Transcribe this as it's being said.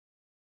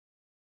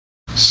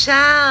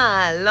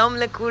שלום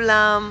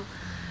לכולם,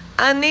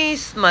 אני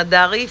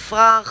סמדר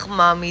יפרח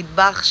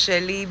מהמטבח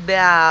שלי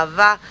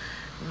באהבה,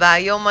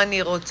 והיום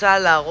אני רוצה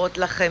להראות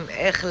לכם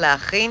איך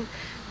להכין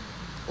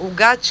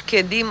עוגת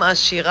שקדים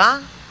עשירה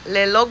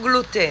ללא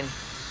גלוטן.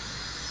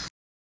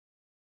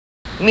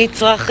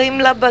 מצרכים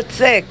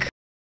לבצק: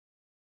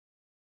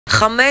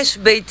 5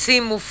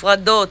 ביצים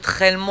מופרדות,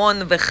 חלמון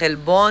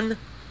וחלבון,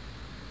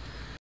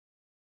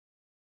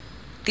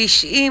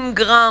 90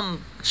 גרם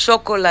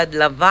שוקולד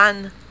לבן,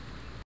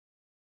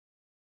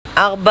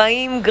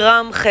 40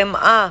 גרם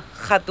חמאה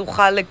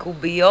חתוכה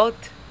לקוביות,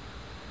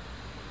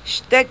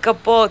 2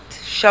 כפות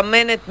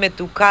שמנת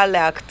מתוקה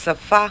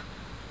להקצפה,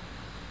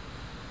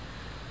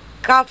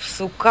 כף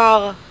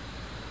סוכר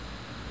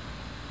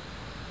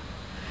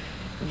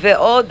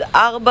ועוד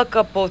 4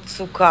 כפות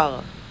סוכר,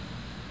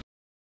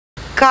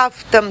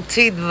 כף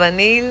תמצית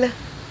וניל,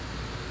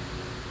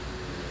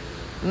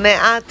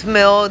 מעט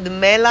מאוד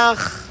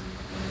מלח,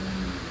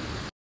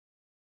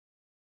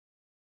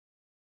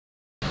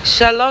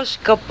 3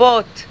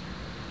 כפות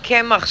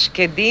קמח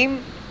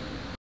שקדים,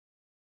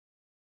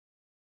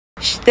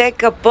 2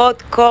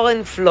 כפות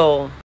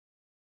קורנפלור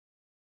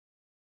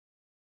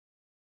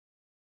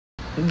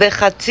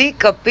וחצי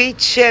כפית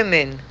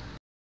שמן.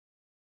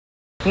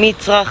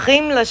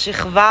 מצרכים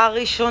לשכבה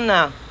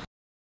הראשונה: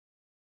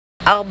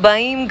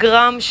 40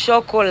 גרם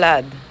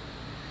שוקולד,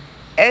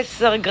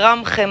 10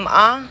 גרם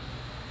חמאה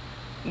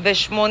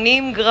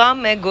ו80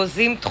 גרם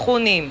אגוזים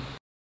טחונים.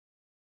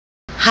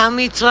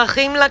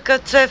 המצרכים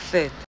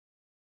לקצפת: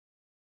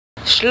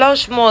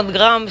 300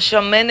 גרם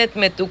שמנת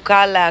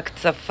מתוקה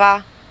להקצפה,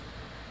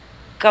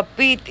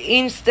 כפית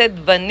אינסטנט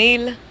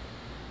וניל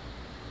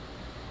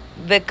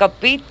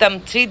וכפית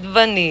תמצית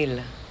וניל,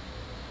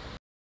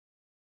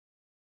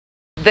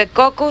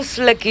 וקוקוס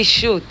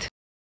לקישוט.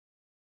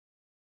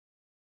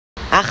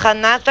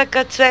 הכנת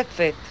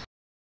הקצפת: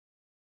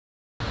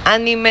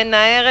 אני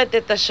מנערת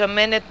את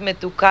השמנת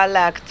מתוקה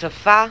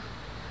להקצפה,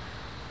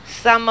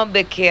 שמה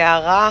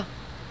בקערה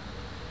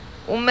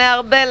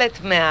ומערבלת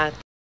מעט.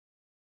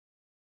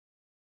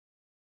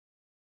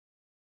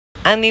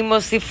 אני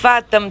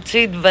מוסיפה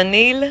תמצית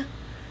וניל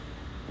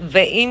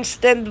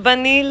ואינסטנט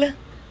וניל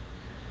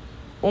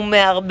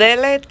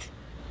ומערבלת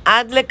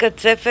עד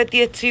לקצפת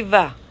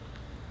יציבה.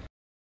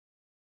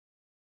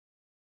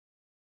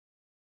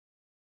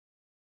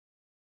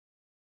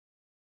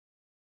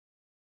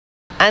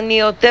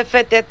 אני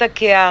עוטפת את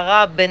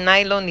הקערה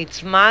בניילון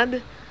נצמד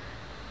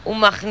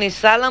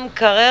ומכניסה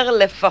למקרר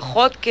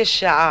לפחות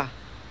כשעה.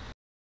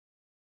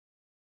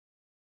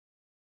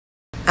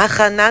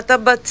 הכנת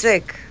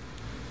הבצק: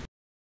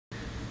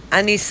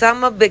 אני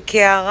שמה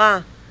בקערה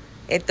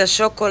את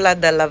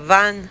השוקולד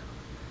הלבן,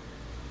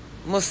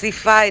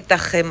 מוסיפה את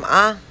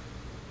החמאה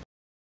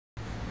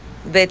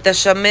ואת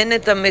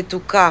השמנת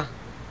המתוקה,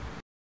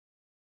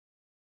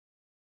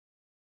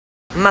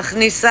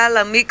 מכניסה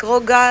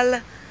למיקרוגל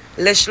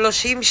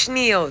ל30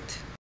 שניות.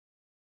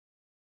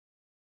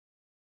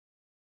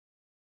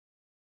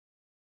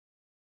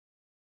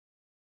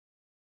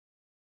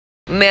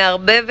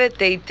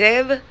 מערבבת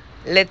היטב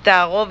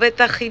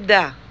לתערובת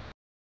אחידה.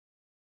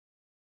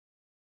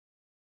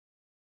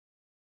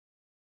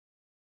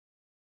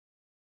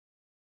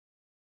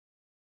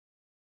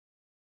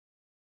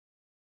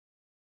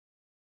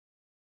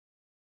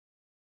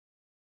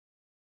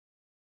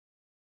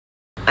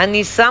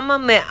 אני שמה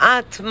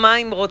מעט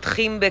מים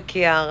רותחים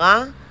בקערה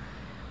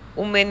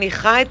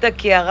ומניחה את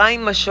הקערה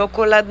עם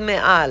השוקולד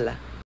מעל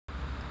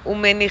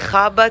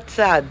ומניחה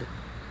בצד.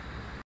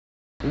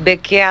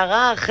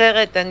 בקערה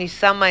אחרת אני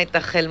שמה את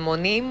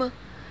החלמונים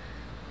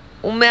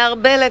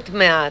ומערבלת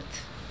מעט.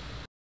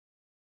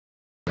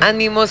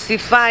 אני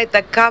מוסיפה את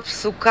הכף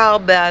סוכר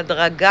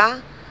בהדרגה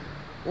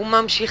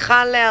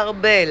וממשיכה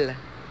לערבל.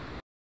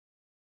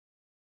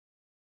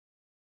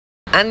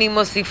 אני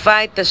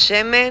מוסיפה את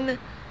השמן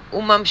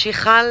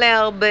וממשיכה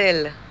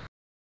לערבל.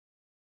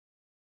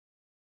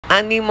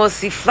 אני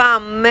מוסיפה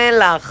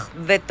מלח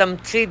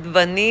ותמצית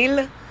וניל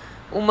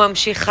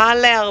וממשיכה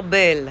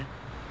לערבל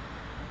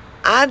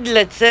עד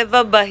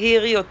לצבע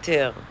בהיר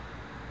יותר.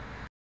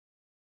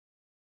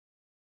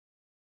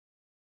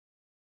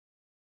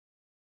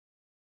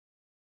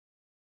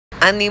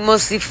 אני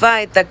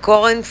מוסיפה את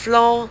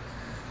הקורנפלור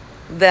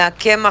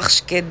והקמח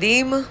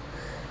שקדים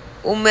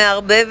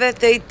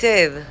ומערבבת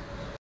היטב.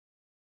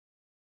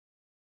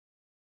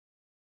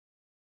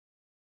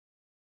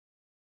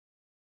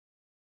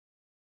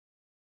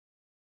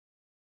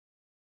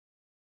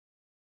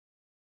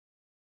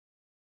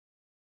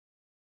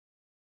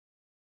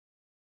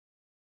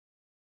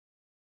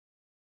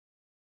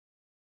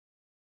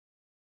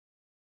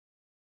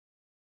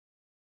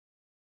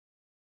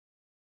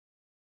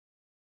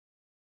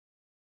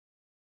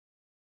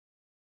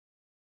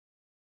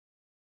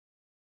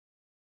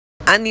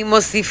 אני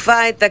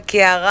מוסיפה את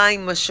הקערה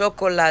עם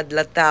השוקולד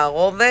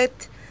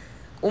לתערובת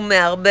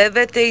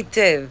ומערבבת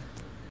היטב.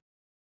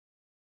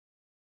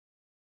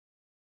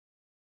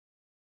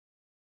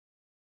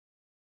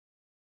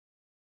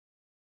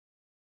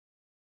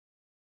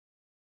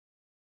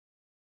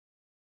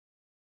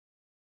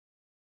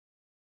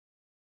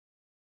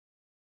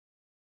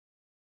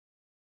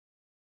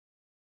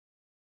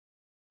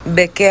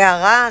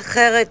 בקערה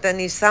אחרת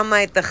אני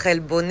שמה את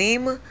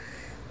החלבונים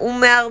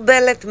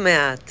ומערבלת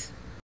מעט.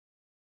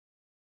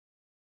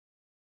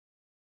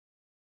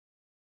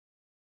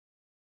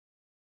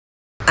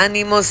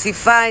 אני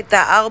מוסיפה את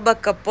 4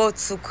 כפות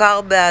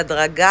סוכר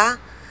בהדרגה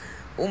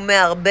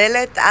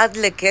ומערבלת עד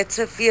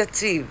לקצף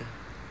יציב.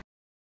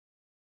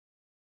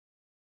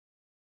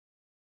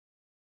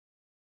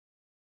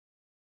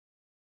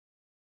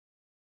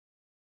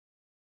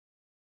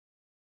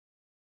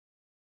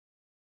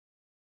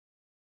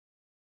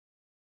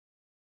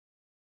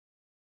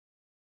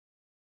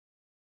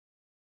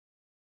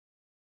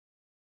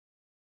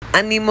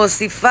 אני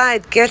מוסיפה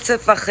את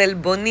קצף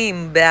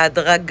החלבונים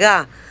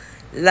בהדרגה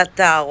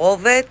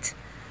לתערובת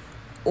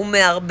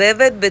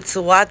ומערבבת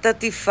בצורת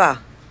עטיפה.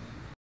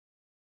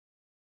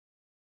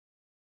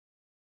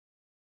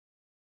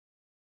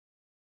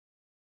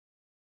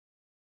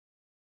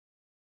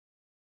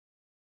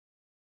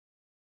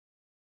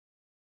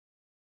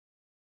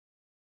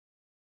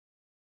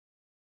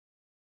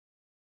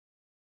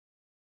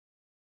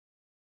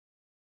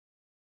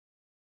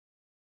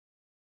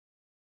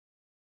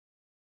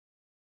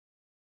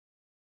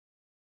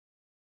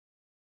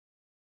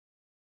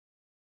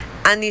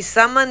 אני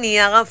שמה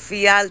נייר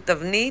אפייה על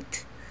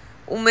תבנית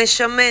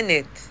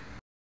ומשמנת.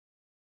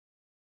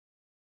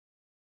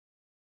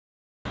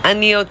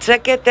 אני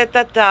יוצקת את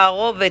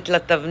התערובת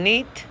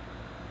לתבנית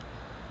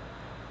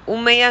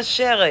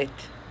ומיישרת.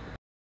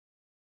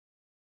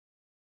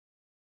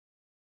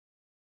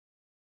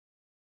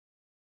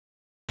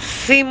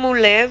 שימו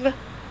לב,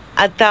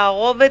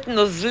 התערובת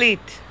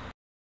נוזלית.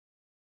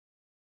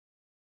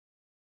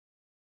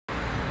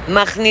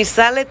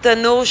 מכניסה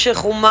לתנור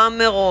שחומה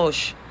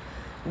מראש.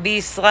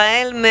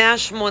 בישראל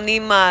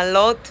 180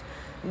 מעלות,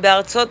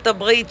 בארצות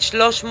הברית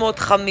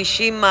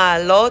 350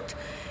 מעלות,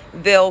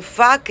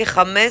 ועופה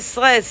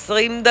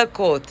כ-15-20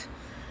 דקות,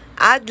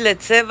 עד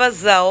לצבע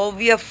זהוב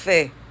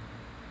יפה.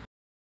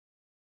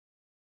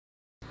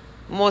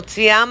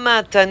 מוציאה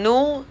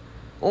מהתנור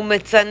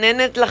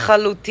ומצננת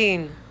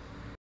לחלוטין.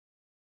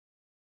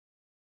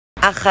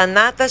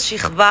 הכנת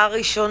השכבה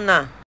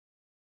הראשונה.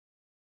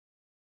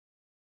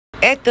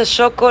 את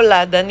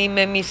השוקולד אני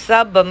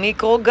ממיסה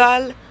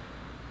במיקרוגל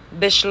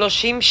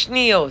ב-30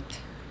 שניות.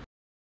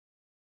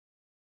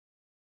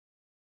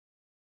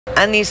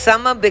 אני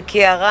שמה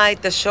בקערה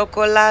את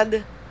השוקולד,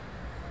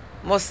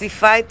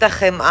 מוסיפה את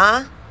החמאה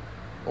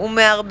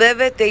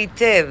ומערבבת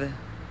היטב.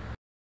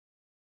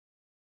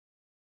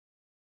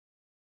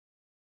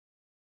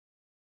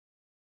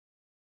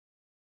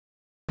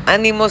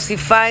 אני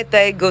מוסיפה את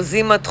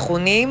האגוזים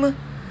הטחונים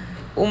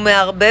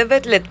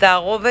ומערבבת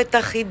לתערובת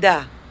אחידה.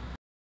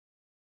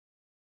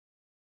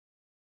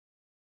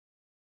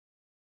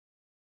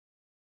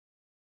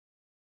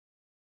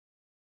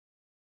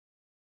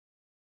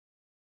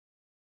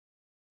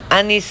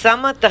 אני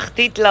שמה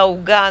תחתית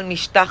לעוגה על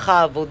משטח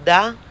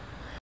העבודה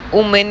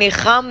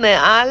ומניחה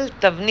מעל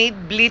תבנית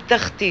בלי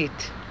תחתית.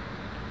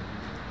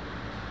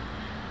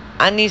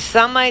 אני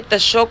שמה את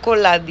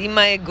השוקולד עם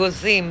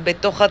האגוזים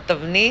בתוך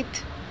התבנית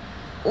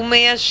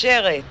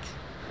ומיישרת.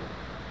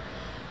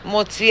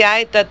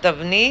 מוציאה את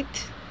התבנית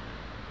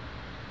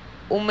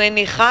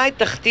ומניחה את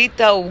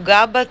תחתית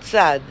העוגה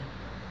בצד.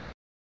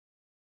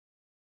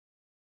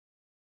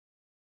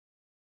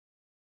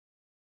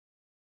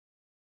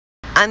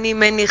 אני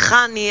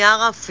מניחה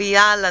נייר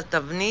אפייה על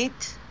התבנית,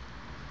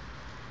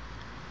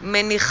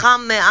 מניחה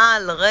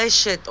מעל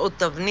רשת או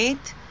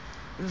תבנית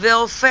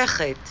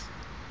והופכת.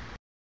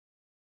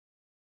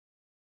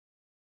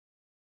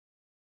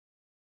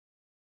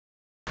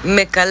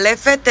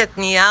 מקלפת את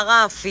נייר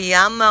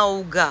האפייה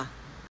מהעוגה.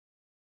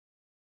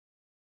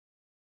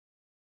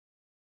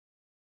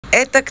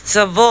 את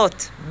הקצוות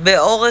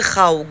באורך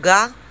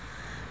העוגה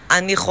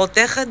אני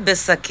חותכת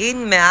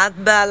בסכין מעט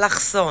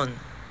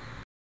באלכסון.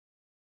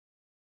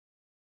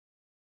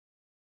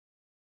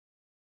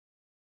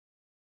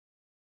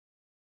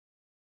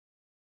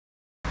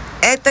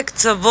 את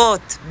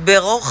הקצוות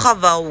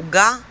ברוחב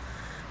העוגה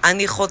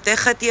אני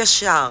חותכת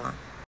ישר.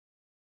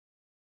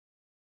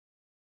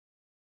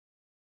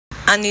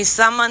 אני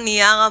שמה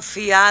נייר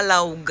אפייה על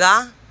העוגה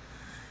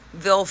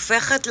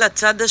והופכת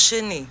לצד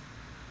השני.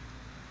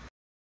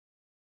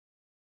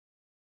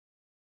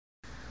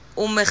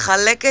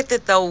 ומחלקת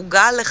את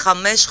העוגה ל5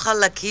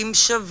 חלקים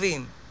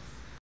שווים.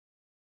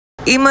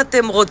 אם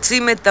אתם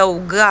רוצים את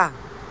העוגה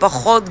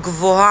פחות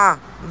גבוהה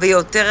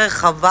ויותר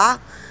רחבה,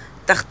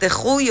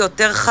 תחתכו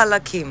יותר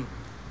חלקים.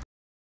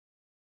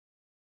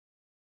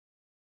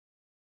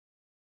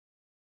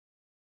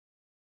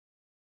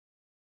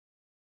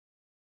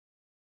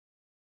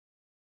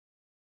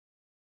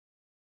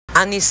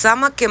 אני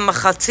שמה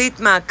כמחצית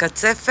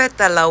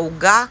מהקצפת על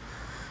העוגה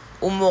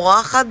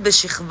ומורחת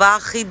בשכבה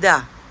אחידה.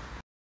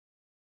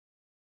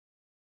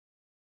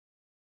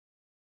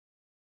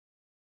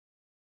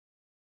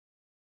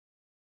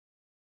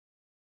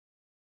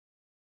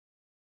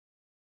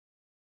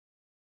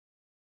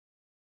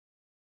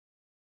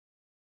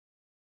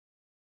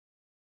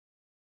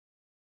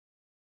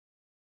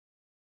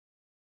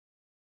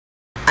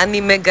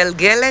 אני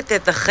מגלגלת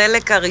את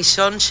החלק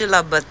הראשון של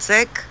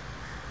הבצק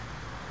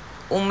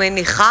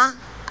ומניחה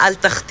על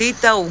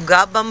תחתית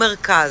העוגה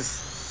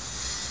במרכז.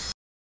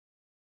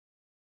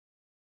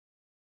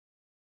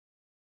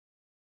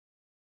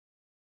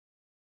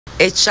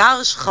 את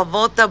שאר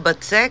שכבות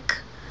הבצק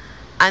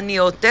אני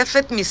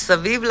עוטפת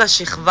מסביב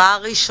לשכבה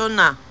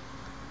הראשונה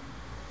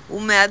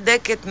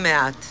ומהדקת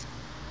מעט.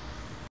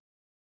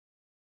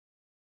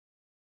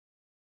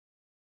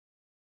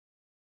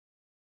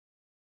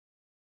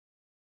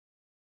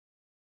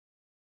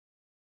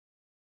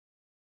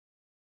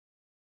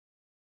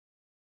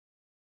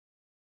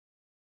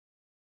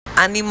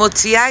 אני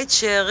מוציאה את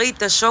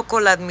שארית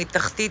השוקולד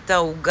מתחתית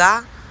העוגה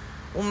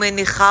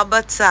ומניחה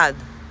בצד.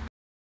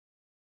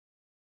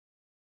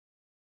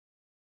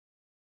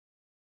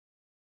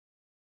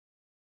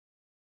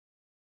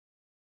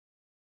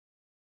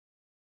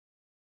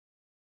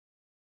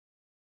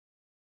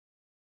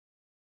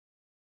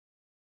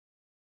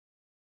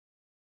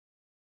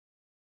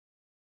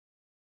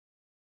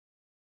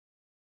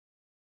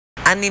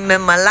 אני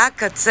ממלאה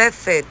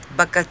קצפת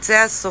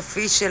בקצה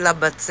הסופי של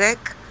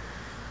הבצק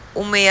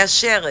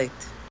ומיישרת.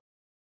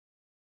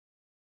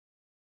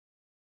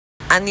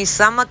 אני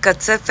שמה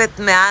קצפת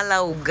מעל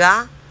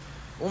העוגה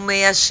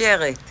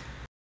ומיישרת.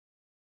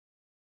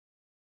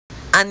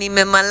 אני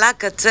ממלאה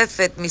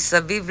קצפת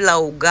מסביב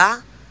לעוגה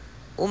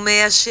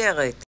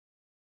ומיישרת.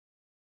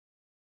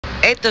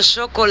 את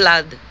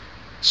השוקולד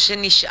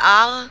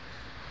שנשאר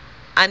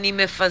אני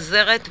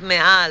מפזרת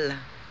מעל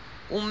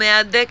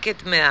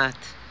ומהדקת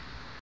מעט.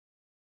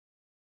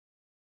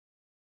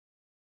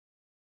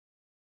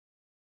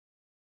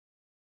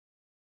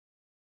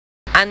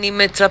 אני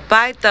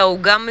מצפה את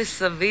העוגה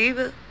מסביב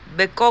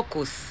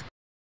בקוקוס.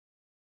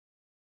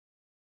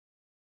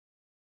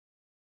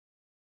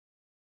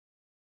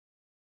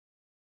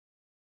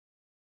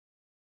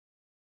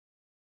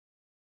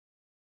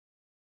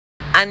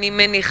 אני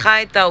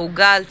מניחה את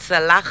העוגה על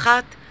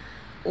צלחת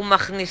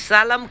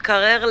ומכניסה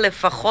למקרר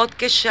לפחות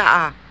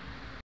כשעה.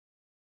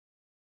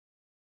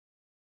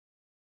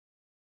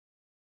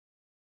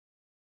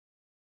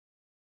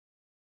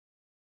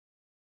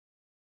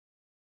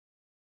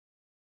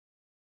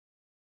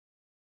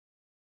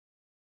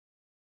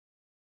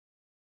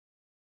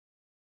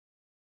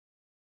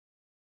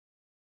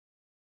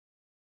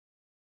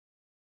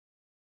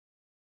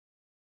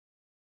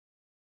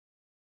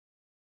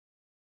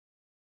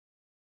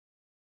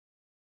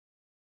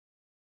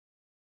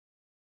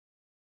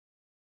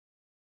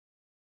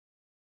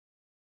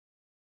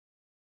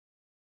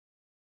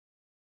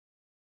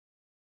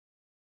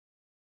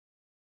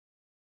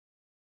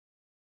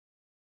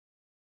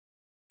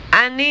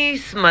 אני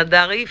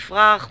סמדר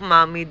יפרח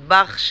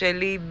מהמטבח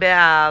שלי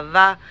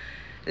באהבה.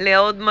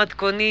 לעוד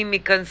מתכונים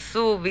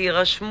ייכנסו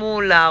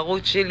וירשמו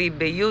לערוץ שלי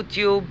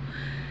ביוטיוב.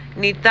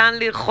 ניתן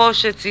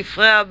לרכוש את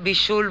ספרי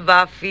הבישול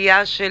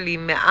והאפייה שלי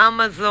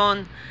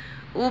מאמזון,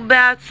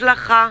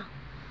 ובהצלחה.